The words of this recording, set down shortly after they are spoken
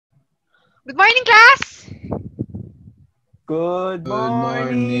Good morning, class! Good Good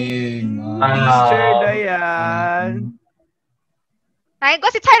morning, Teacher Dayan. Ay, ko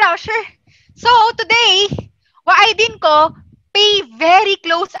si Roger. So, today, din ko pay very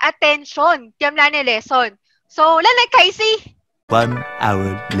close attention tiam na ni lesson. So, lanay Kaisi. 1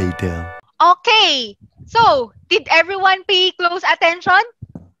 hour later. Okay. So, did everyone pay close attention?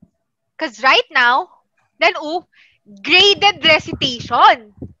 Because right now, graded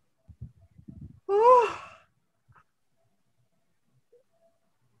recitation.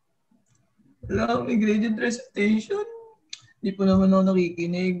 Wala may graded recitation. Hindi po naman ako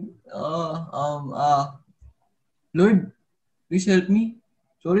nakikinig. Lord, please help me.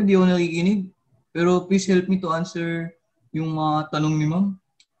 Sorry, di ako nakikinig. Pero please help me to answer yung mga tanong ni ma'am.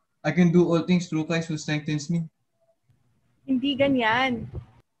 I can do all things through Christ who strengthens me. Hindi ganyan.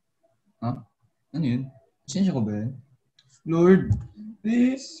 Ha? Ano yun? Pasensya ko ba yan? Lord,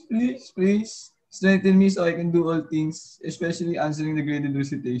 please, please, please, strengthen me so I can do all things, especially answering the graded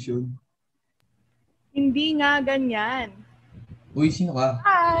recitation. Hindi nga ganyan. Uy, sino ka?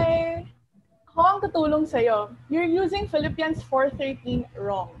 Hi! Ako ang tutulong sa'yo. You're using Philippians 4:13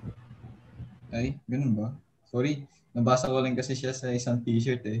 wrong. Ay, ganun ba? Sorry, nabasa ko lang kasi siya sa isang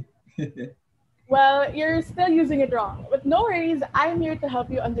t-shirt eh. Well, you're still using it wrong. But no worries, I'm here to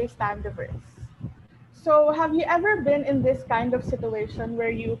help you understand the verse. So, have you ever been in this kind of situation where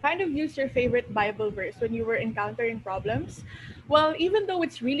you kind of use your favorite Bible verse when you were encountering problems? Well, even though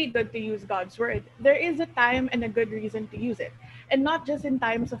it's really good to use God's word, there is a time and a good reason to use it, and not just in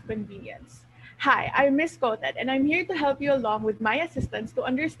times of convenience. Hi, I'm Misquoted, and I'm here to help you along with my assistants to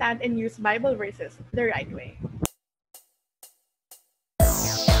understand and use Bible verses the right way.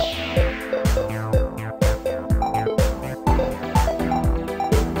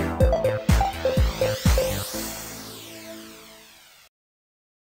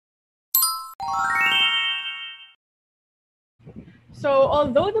 So,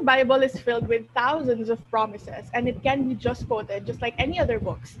 although the Bible is filled with thousands of promises and it can be just quoted just like any other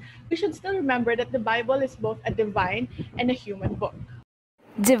books, we should still remember that the Bible is both a divine and a human book.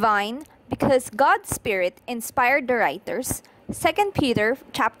 Divine because God's Spirit inspired the writers, 2 Peter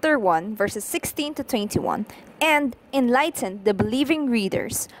chapter 1 verses 16 to 21, and enlightened the believing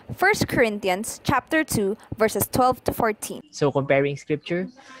readers, 1 Corinthians chapter 2 verses 12 to 14. So comparing scripture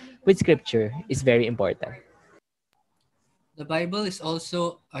with scripture is very important. The Bible is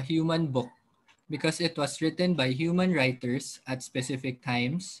also a human book because it was written by human writers at specific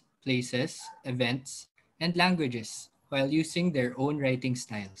times, places, events, and languages while using their own writing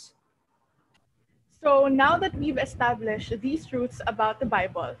styles. So now that we've established these truths about the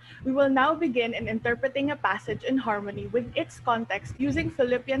Bible, we will now begin in interpreting a passage in harmony with its context using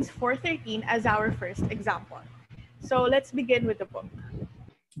Philippians 4:13 as our first example. So let's begin with the book.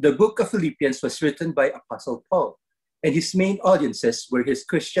 The book of Philippians was written by Apostle Paul, and his main audiences were his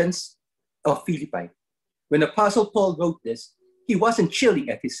Christians of Philippi. When Apostle Paul wrote this, he wasn't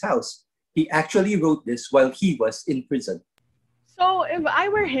chilling at his house. He actually wrote this while he was in prison. So if I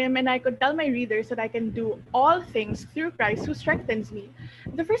were him and I could tell my readers that I can do all things through Christ who strengthens me,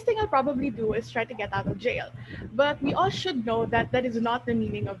 the first thing I'll probably do is try to get out of jail. But we all should know that that is not the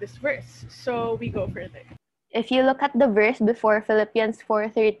meaning of this verse. So we go further. If you look at the verse before Philippians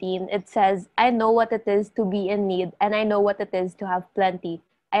 4:13, it says, I know what it is to be in need, and I know what it is to have plenty.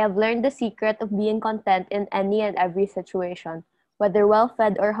 I have learned the secret of being content in any and every situation, whether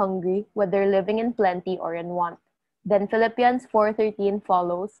well-fed or hungry, whether living in plenty or in want. Then Philippians 4:13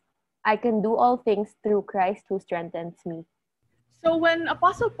 follows, I can do all things through Christ who strengthens me. So when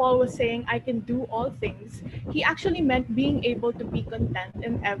Apostle Paul was saying, I can do all things, he actually meant being able to be content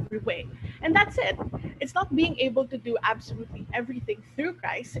in every way. And that's it. It's not being able to do absolutely everything through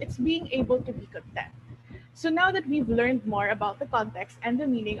Christ, it's being able to be content. So now that we've learned more about the context and the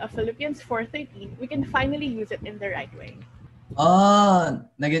meaning of Philippians 4:13, we can finally use it in the right way.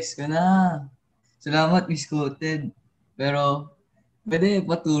 Nagets ko na. Salamat, Misquoted. Pero, pwede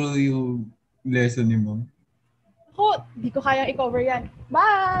patuloy yung lesson ni ma'am. Ako, di ko kayang i-cover yan.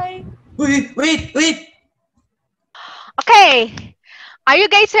 Bye! Wait! Okay. Are you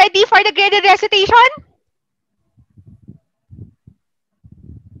guys ready for the graded recitation?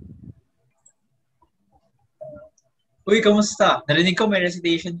 Uy, kamusta? Narinig ko may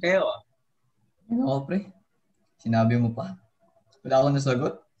recitation kayo ah. Oo, pre. Sinabi mo pa. Wala akong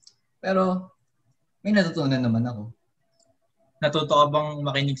nasagot. Pero, may natutunan naman ako. Natuto ka bang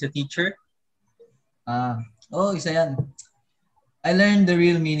makinig sa teacher? Isa yan. I learned the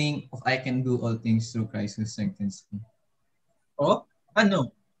real meaning of I can do all things through Christ who strengthens me. Oh?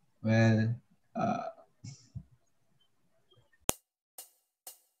 Ano? Well,